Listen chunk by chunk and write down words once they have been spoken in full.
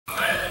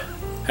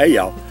Hey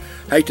y'all.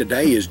 Hey,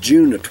 today is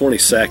June the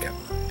 22nd,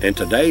 and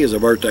today is a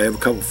birthday. I have a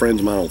couple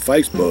friends of mine on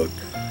Facebook.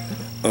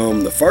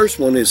 The first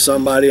one is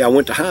somebody I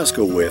went to high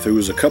school with who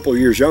was a couple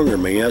years younger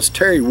than me. That's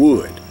Terry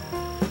Wood.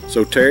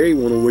 So Terry, I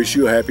want to wish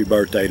you a happy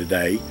birthday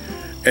today.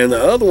 And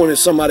the other one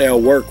is somebody I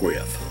work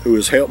with who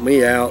has helped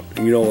me out,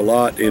 a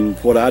lot in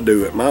what I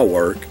do at my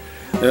work.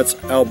 That's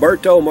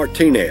Alberto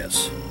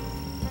Martinez.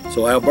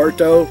 So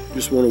Alberto,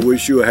 just want to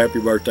wish you a happy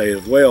birthday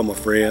as well, my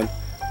friend.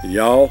 And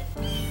y'all,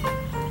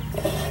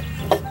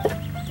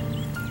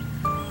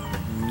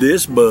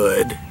 this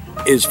bud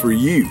is for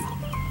you.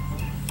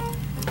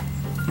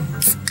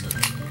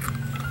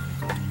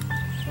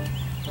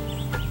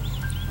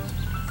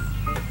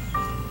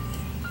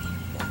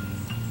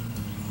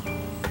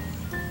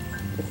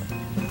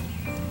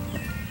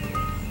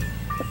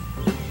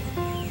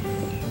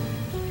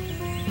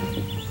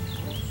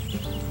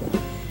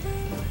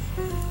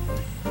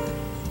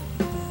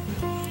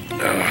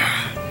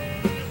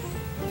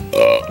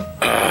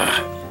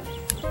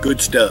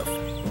 Good stuff.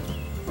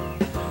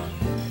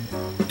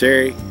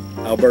 Terry,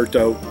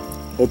 Alberto,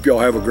 hope y'all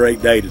have a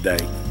great day today.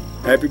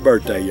 Happy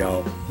birthday,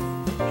 y'all.